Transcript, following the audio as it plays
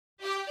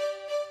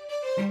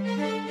Good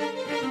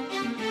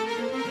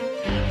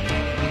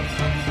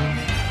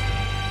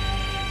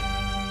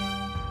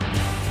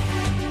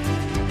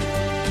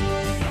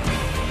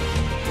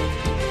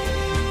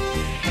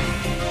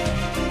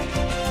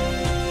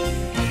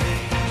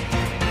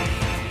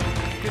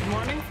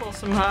morning,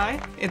 Folsom High.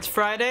 It's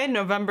Friday,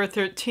 November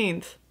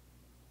 13th,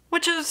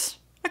 which is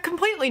a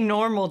completely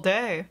normal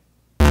day,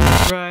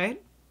 right?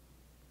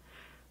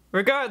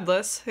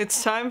 Regardless,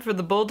 it's time for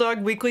the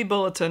Bulldog Weekly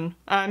Bulletin.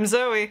 I'm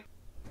Zoe.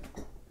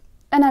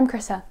 And I'm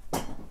Krissa.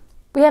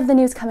 We have the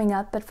news coming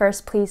up, but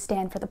first please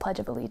stand for the Pledge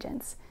of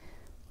Allegiance.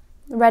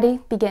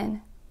 Ready,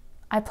 begin.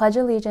 I pledge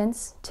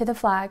allegiance to the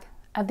flag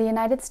of the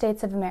United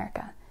States of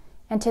America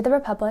and to the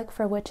republic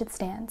for which it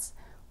stands,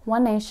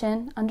 one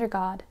nation, under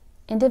God,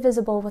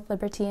 indivisible with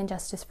liberty and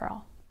justice for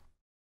all.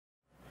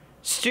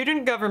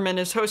 Student government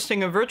is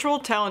hosting a virtual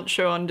talent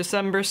show on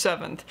December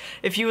 7th.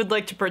 If you would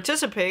like to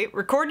participate,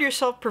 record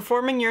yourself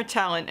performing your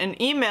talent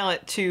and email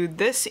it to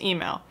this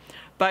email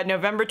by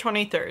November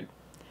 23rd.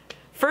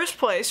 First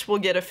place will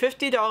get a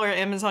 $50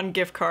 Amazon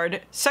gift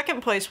card,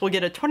 second place will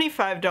get a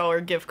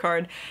 $25 gift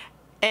card,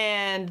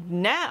 and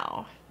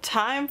now,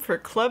 time for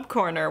Club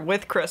Corner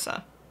with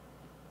Krissa.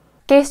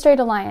 Gay Straight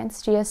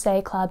Alliance,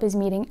 GSA Club, is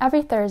meeting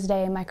every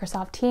Thursday in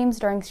Microsoft Teams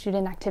during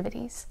student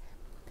activities.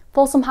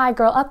 Folsom High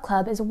Girl Up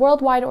Club is a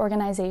worldwide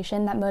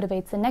organization that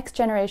motivates the next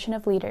generation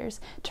of leaders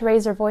to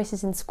raise their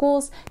voices in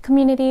schools,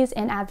 communities,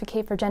 and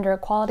advocate for gender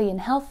equality in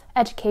health,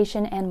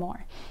 education, and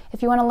more.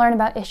 If you want to learn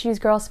about issues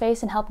girls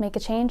face and help make a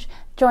change,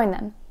 join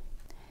them.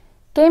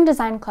 Game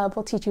Design Club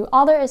will teach you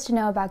all there is to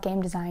know about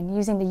game design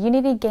using the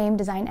Unity Game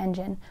Design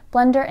Engine,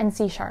 Blender, and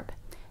C#.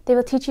 They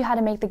will teach you how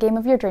to make the game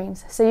of your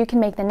dreams so you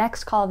can make the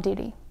next Call of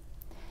Duty.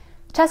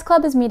 Chess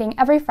Club is meeting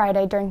every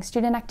Friday during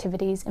student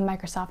activities in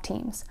Microsoft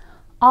Teams.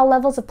 All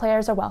levels of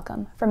players are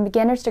welcome, from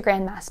beginners to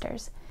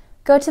grandmasters.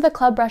 Go to the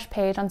Club Rush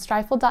page on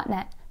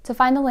strifle.net to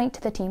find the link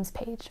to the Teams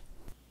page.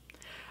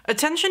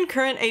 Attention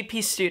current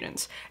AP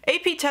students.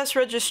 AP test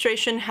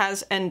registration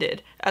has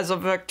ended. As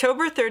of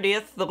October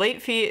 30th, the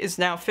late fee is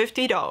now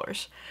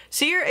 $50.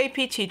 See your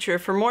AP teacher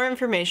for more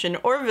information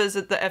or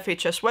visit the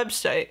FHS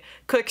website,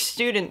 click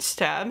Students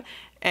tab,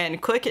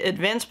 and click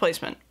Advanced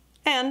Placement.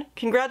 And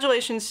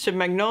congratulations to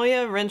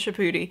Magnolia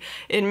Renchaputi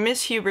in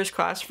Miss Huber's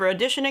class for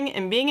auditioning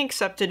and being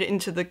accepted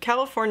into the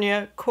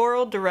California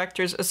Choral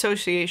Directors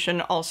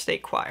Association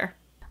All-State Choir.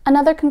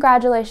 Another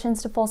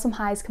congratulations to Folsom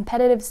High's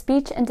competitive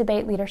speech and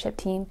debate leadership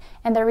team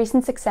and their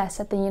recent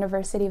success at the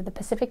University of the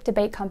Pacific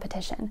debate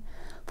competition.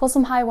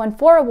 Folsom High won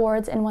 4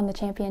 awards and won the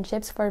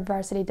championships for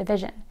varsity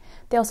division.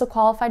 They also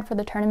qualified for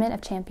the Tournament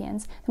of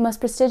Champions, the most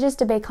prestigious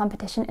debate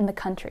competition in the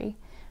country.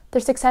 Their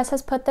success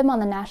has put them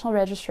on the National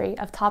Registry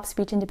of Top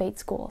Speech and Debate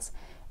Schools.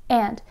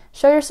 And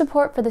show your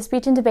support for the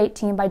speech and debate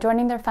team by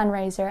joining their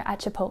fundraiser at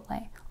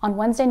Chipotle on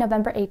Wednesday,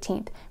 November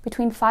 18th,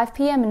 between 5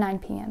 p.m. and 9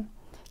 p.m.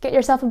 Get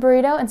yourself a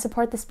burrito and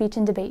support the speech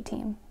and debate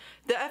team.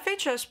 The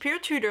FHS peer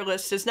tutor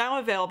list is now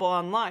available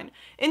online.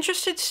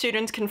 Interested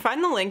students can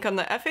find the link on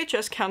the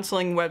FHS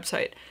counseling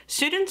website.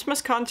 Students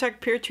must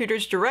contact peer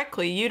tutors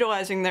directly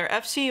utilizing their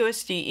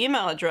FCUSD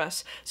email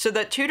address so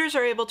that tutors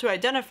are able to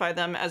identify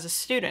them as a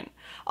student.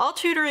 All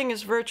tutoring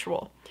is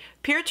virtual.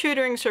 Peer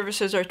tutoring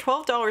services are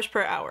 $12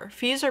 per hour.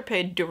 Fees are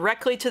paid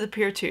directly to the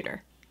peer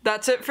tutor.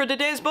 That's it for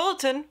today's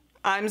bulletin.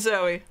 I'm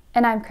Zoe.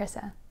 And I'm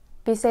Krissa.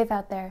 Be safe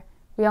out there.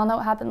 We all know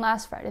what happened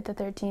last Friday the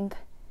 13th.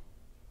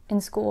 In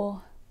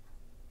school.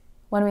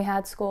 When we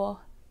had school.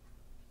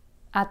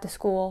 At the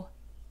school.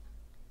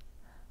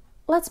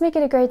 Let's make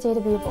it a great day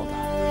to be a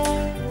Bulldog.